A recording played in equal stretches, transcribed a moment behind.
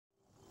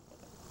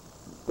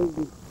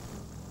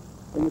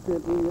And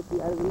apparently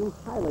we added a new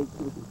highlight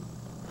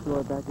to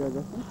our backyard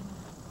wrestling.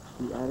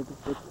 We added the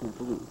foot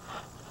trampoline.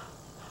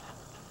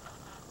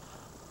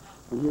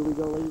 And here we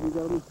go, ladies and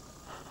gentlemen.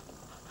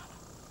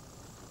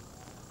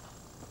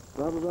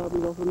 Robert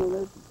Robbie, also known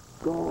as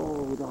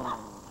Gold.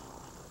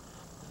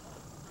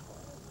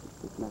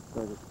 This match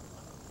started.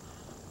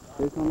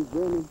 Here comes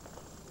Jeremy.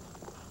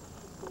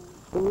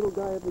 The little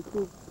guy at the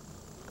scoop.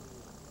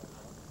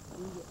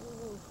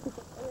 It's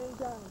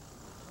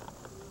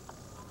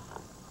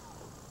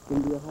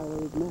going to be a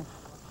highlighted match.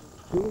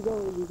 Here we go,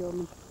 ladies and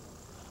gentlemen.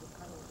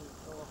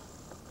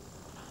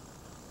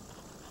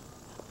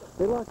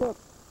 They lock up.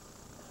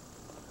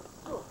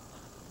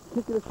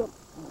 Kick it or something.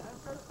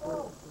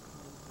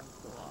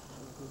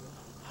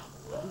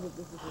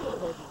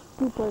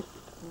 Suplex.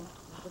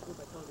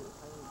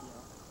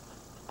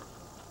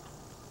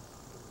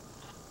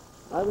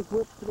 Irish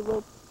whip to the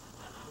rope.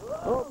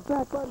 Oh,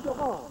 back body go.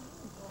 Oh.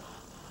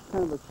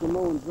 Kind of a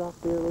Samoan drop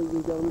there, ladies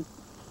and gentlemen.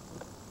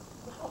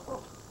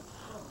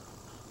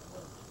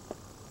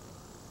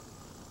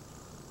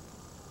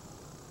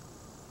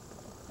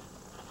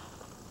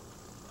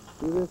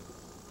 See this?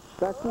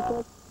 Back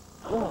suplex.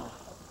 Oh.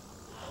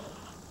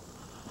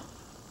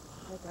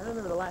 I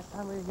remember the last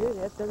time we were here,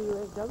 the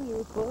SWW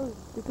was closed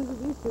because of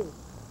these two.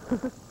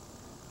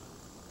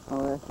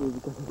 Oh, actually,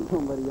 because there's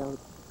somebody else.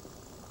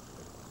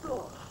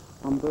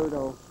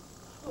 Humberto.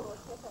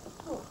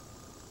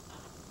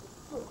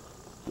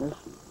 Yes,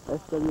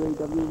 SWAW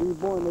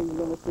Reborn, ladies and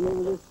gentlemen. What's the name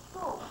of this?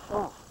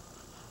 Oh.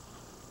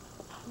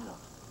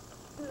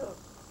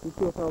 These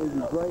two will probably be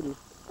brightest,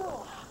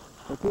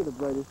 or two of the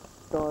brightest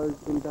stars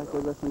in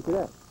backyard wrestling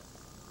today.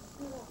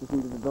 Just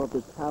need to develop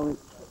their talent,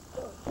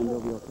 and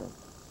they'll be okay.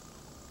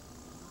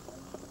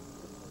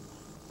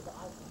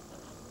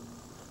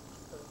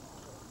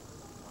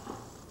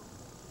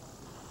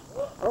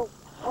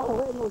 Oh,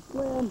 that no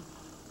slam.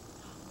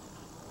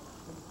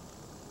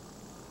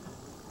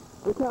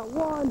 We count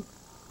 1,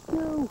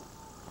 2,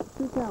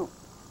 2 count.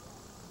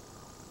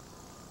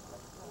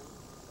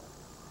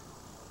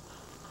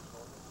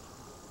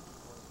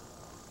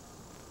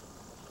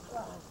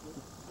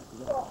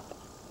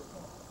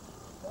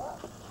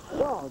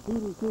 Oh,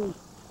 DDT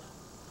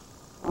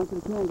onto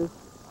the canvas.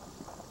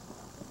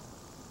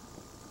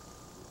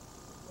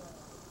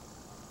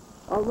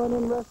 I'll run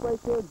in rest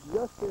right there,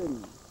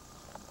 Justin.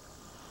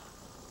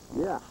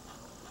 Yeah.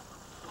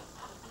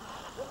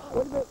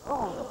 Wait a minute.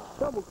 Oh,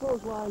 double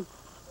clothesline.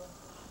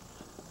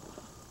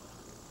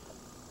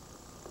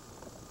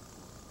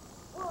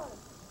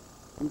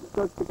 He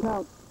starts to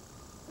count.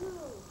 2,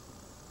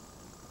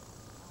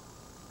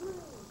 3,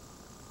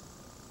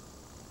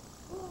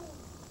 4,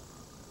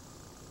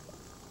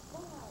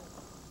 5,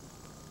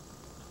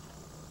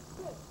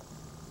 6.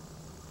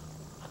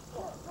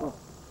 Oh,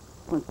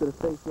 punch to the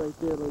face right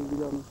there, ladies and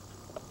gentlemen.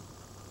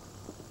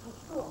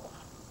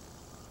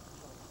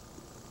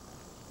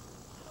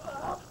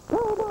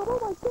 Oh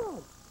my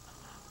God!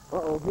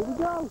 Uh-oh, here we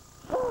go!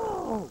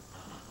 Oh!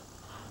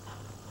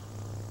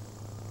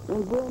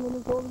 And Brandon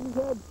is over his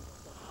head.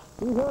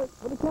 He's hurt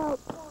for the count.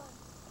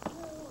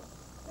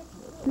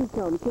 2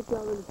 count, he kicked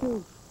out of the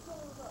 2.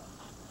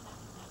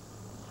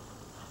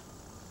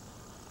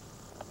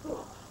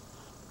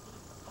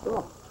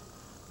 Oh.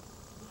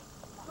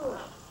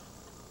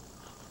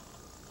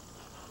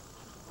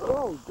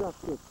 Oh, drop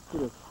kick to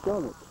the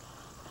stomach.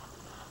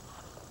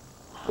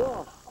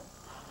 Oh.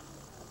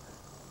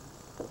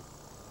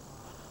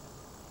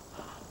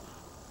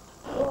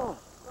 Oh.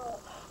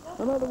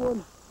 Another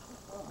one.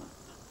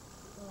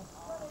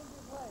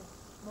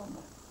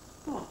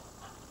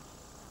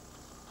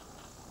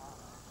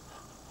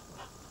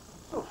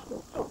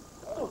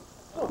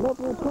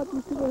 Multiple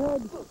punches to the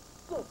head.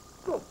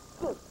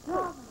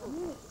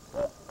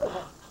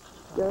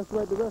 Yeah, that's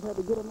right, the ref had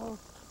to get him off.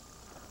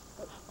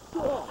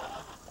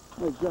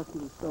 Nice drop to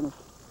the stomach.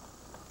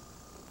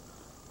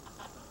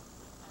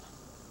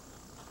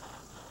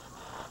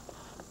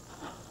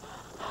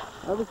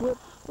 Irish whip.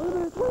 Wait a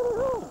minute,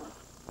 oh!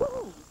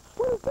 Oh!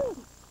 What is this?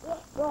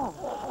 Oh!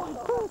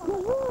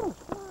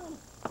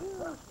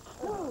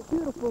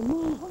 Beautiful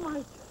move. Oh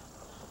my!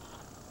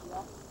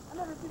 I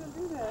never seen him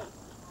do that.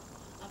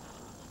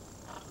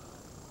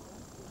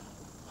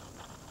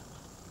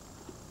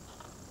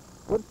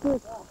 What's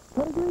this?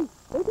 Pedigree? Is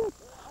it?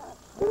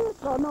 It is?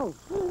 Oh no.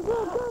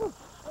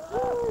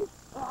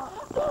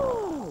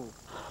 Oh!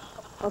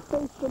 A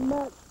face to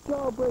mat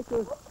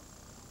jawbreaker.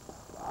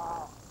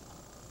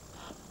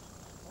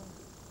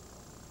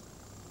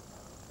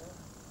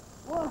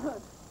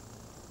 One,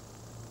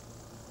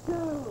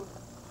 2.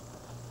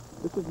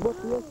 This is what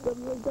the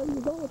SWAW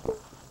is all about.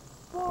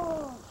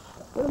 4.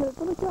 Wait a minute,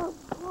 let me count.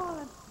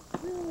 1,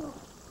 2.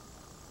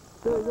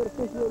 Very good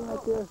officiating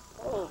right there.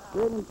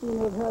 We haven't seen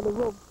him have the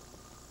rope.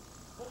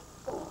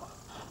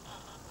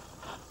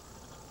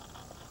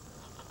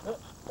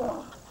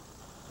 Go.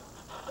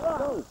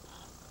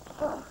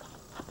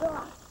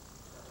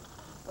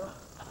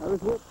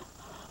 Irish whip.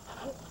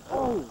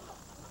 Oh!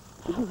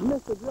 He just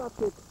missed the drop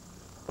kick.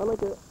 I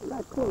like a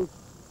not close.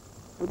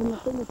 Within the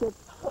fingertips.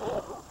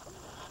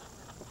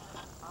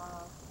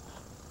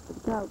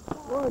 count.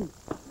 1,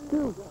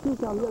 2 count. You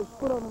got his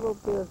foot on the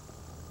rope there.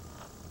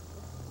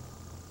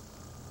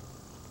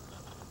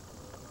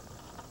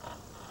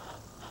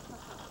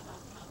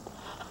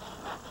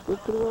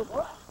 Lift the rope.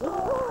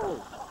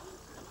 Oh!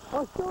 A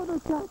shoulder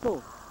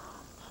tackle.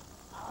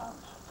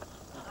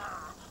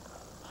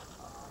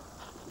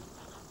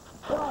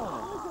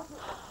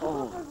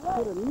 Oh,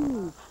 hit a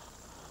knee.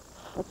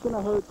 That's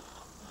gonna hurt.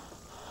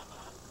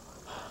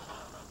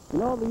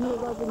 In all the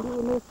years I've been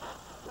doing this,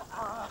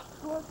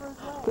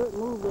 certain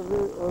moves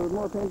are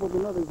more painful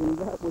than others, and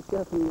that was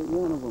definitely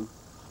one of them.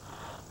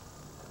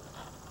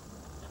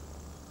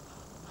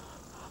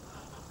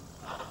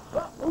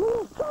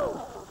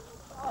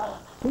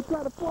 He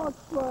tried a frog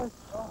splash.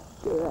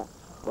 Yeah,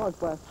 frog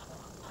splash.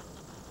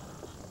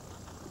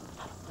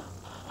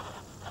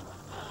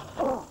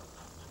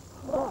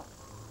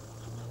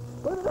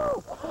 Put it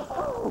out!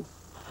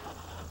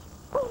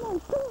 Oh my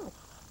God!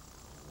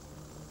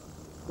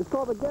 It's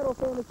called the ghetto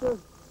finisher.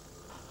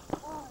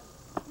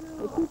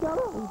 Hey, keep that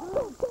up. He's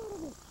so good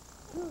at it.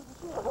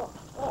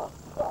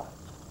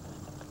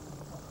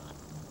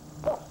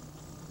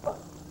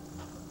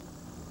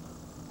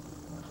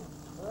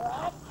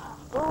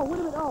 Oh, wait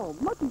a minute. Oh,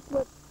 monkey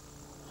flip.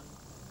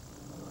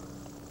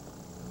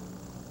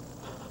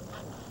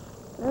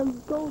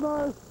 And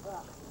Goldar.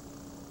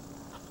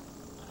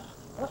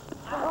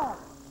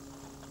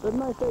 The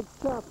nice egg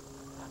chop.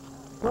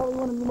 Probably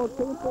one of the most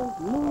painful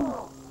moves.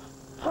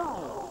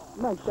 Oh,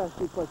 nice dash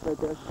reflex right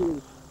there.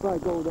 That's by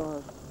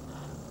Goldar.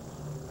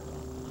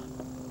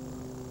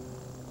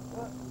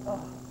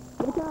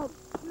 Look out.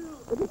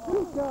 Look at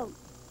you count.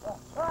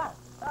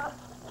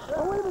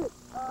 Oh, wait a minute.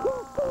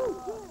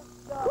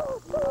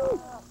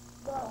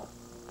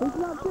 He's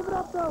not giving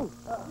up, though.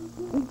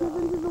 He's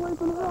giving his away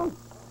from the rope.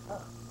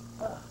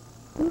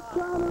 He's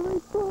trying to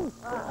reach push.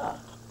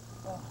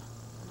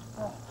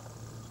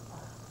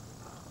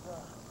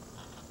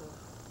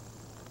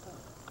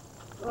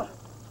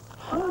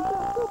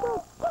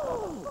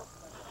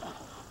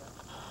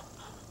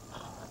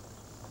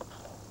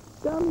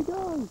 Down he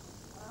goes.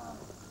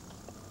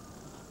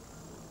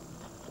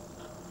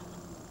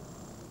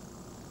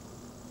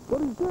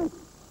 What is this?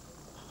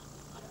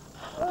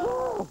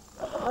 Oh,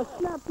 a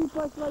snap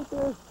suplex right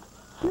there.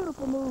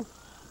 Beautiful move.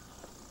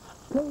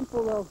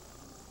 Painful though.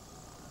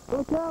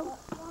 Look out.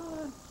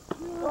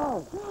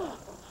 Oh,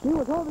 he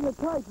was holding it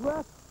tight,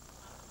 ref.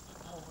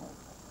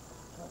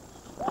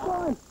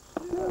 1,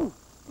 2.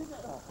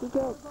 Look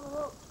out.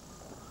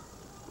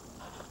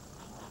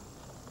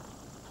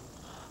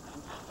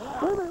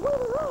 Wait a minute,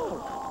 oh!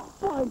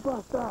 Flying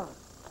buster!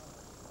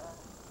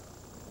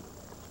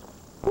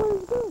 What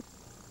is this?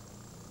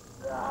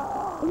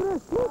 Look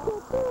at this, look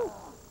at this!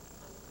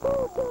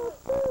 Look at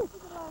this!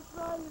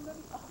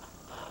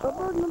 A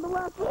version of the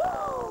last one!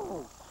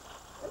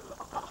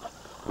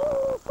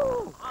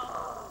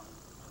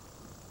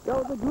 That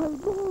was a great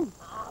move!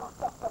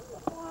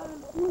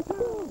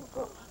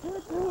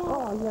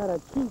 Oh, he had a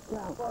cheek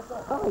out.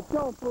 I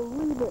don't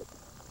believe it!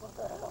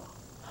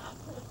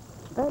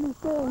 And he's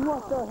saying,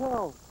 what the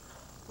hell?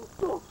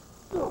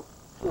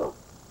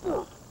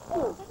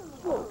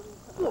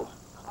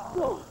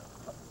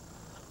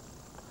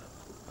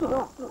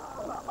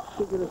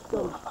 Kick of the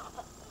stomach.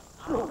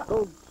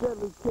 Those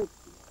deadly kicks.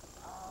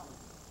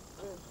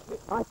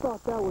 I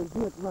thought that was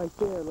it right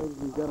there,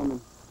 ladies and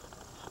gentlemen.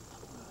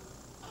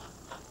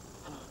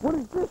 What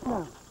is this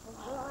now?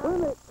 Wait a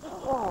minute.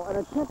 Oh, an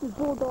attempted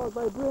bulldog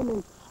by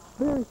Bremen.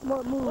 Very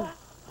smart move.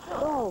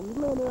 Oh, he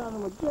landed on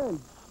him again.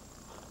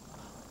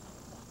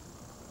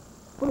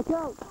 Look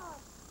out!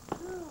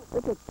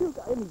 It's a 2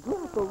 count, and he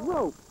grabbed the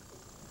rope.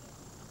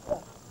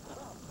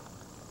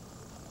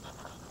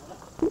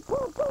 He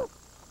pulled up.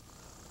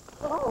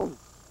 Oh!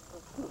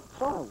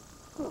 Oh!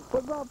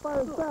 But Rob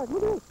fires back.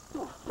 Look at this.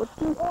 What's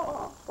this?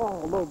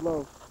 Oh, low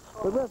blow.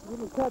 The ref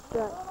didn't catch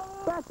that.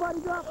 Back body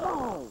drop.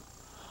 Oh!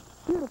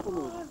 Beautiful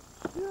move.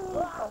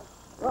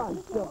 Oh,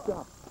 he jumped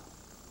up.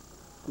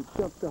 He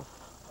jumped up.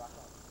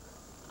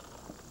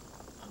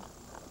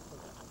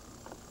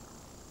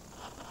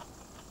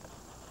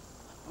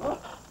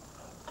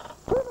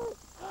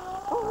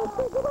 Oh,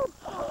 pick him up!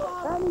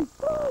 And he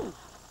flew!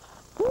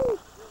 He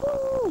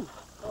flew!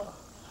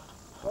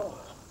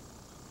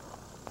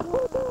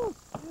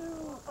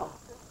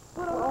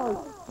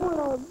 What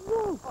a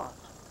move!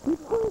 He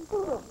flew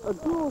through a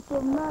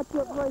dual-some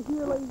matchup right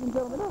here, ladies and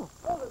gentlemen.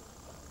 Oh.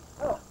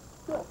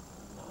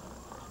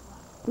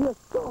 He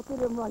assaulted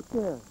him right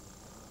there.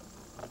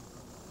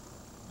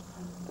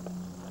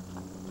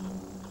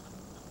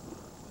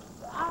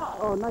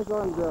 Oh, nice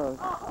arm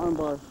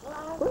bar.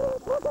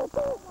 Look at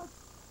this!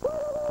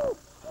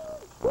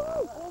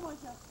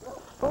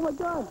 Oh my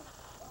God!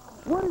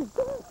 What is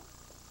this?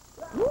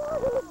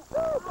 What is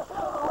this?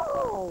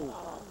 Oh!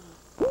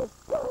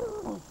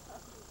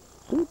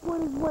 He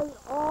put his weight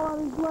all on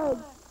his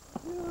legs.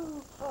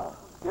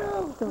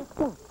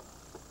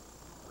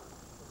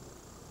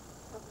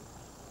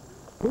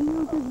 He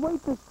used his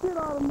weight to sit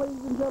on him,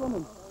 ladies and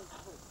gentlemen.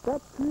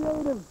 That's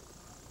creative.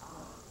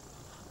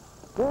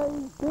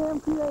 Very damn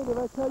creative,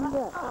 I tell you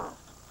that.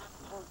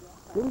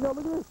 Here we go,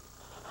 look at this.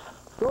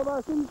 Throw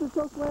our signature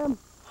choke slam.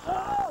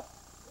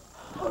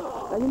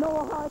 And you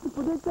know how I can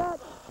predict that?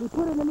 We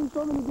put it in me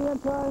so many damn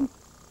times.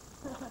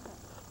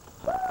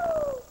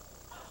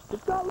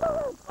 It's got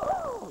Lewis.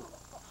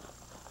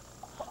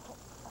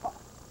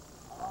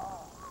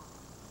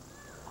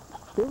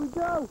 Here we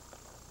go.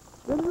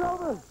 This is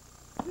over.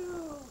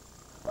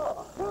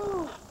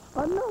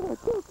 Another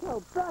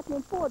two-toe, back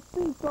and forth,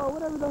 seesaw,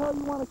 whatever the hell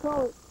you want to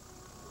call it.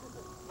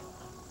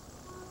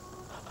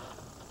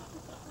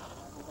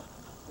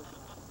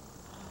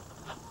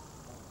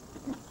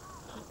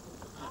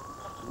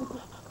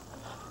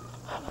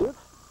 Yep.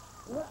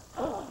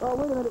 Oh,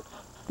 wait a minute.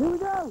 Here we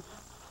go.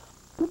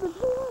 Keep it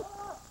moving.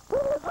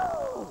 Here we go.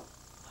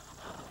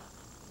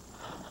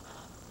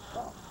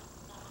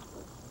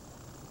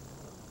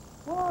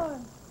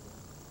 One,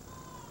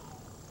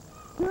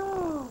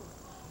 two.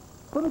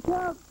 For the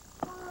count.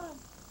 1,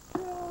 2,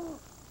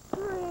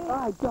 3.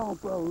 I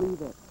don't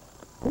believe it.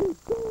 He's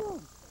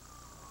killed.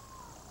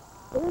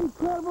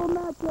 Incredible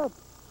matchup.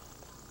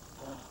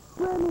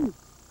 Brandon,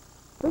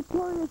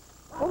 victorious.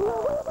 Oh, no,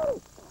 wait a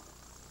minute.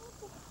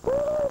 Where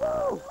do we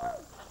go?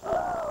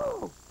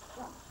 Oh!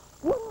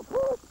 What a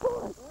push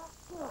point!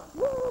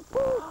 What a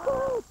push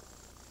point!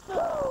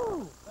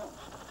 Oh!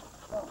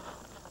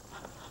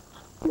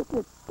 This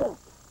is sick.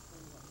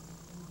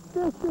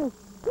 This is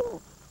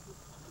sick.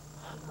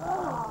 Oh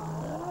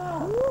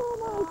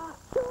my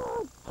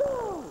God, go!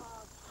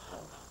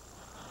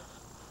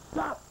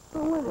 Stop the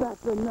win.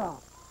 That's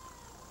enough.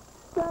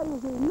 That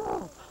is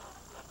enough.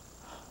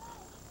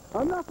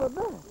 Enough of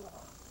that.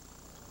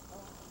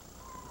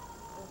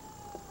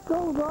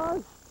 Go,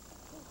 guys.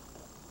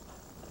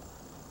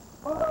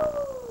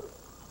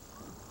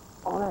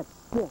 Oh, that's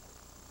sick.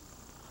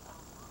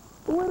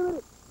 Wait a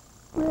minute.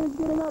 Brandon's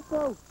getting up,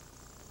 though.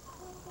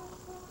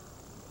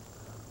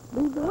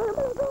 Leave the wait a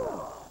minute, go.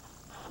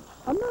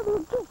 Another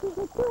vicious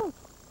attack.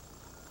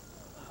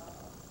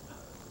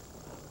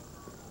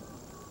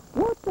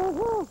 What the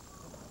hell?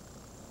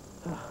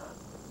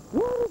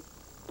 What is...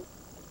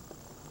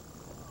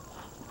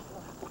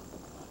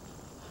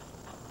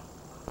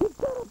 He's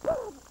got a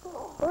gun!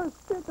 Or a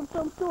stick of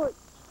some sort.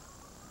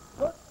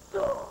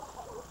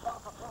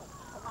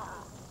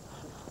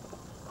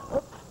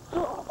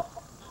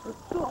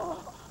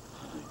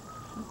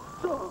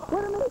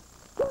 Wait a minute!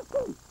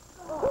 Captain!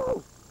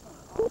 Oh!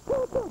 Get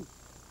Captain!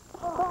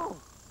 Oh!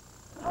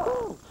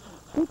 Oh!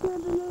 He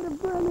can't be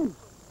native Brandon!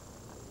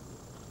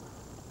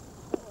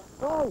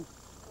 Oh!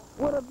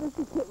 What a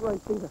vicious hit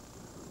right there!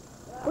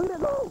 Look at it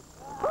go!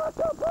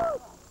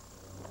 Octopus!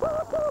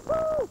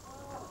 Octopus!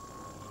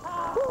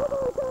 Oh my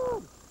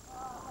God!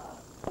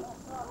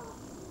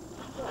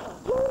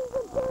 Ladies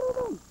and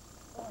gentlemen!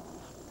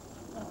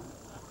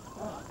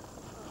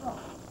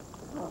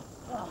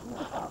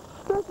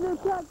 Special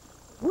attack!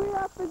 We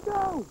have to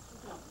go!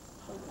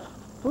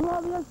 From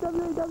all the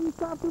SWAW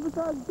top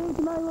superstars, Dave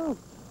Dawson,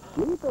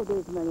 lethal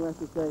Dave Dawson, I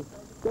should say.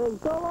 Saying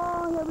so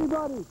long,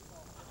 everybody!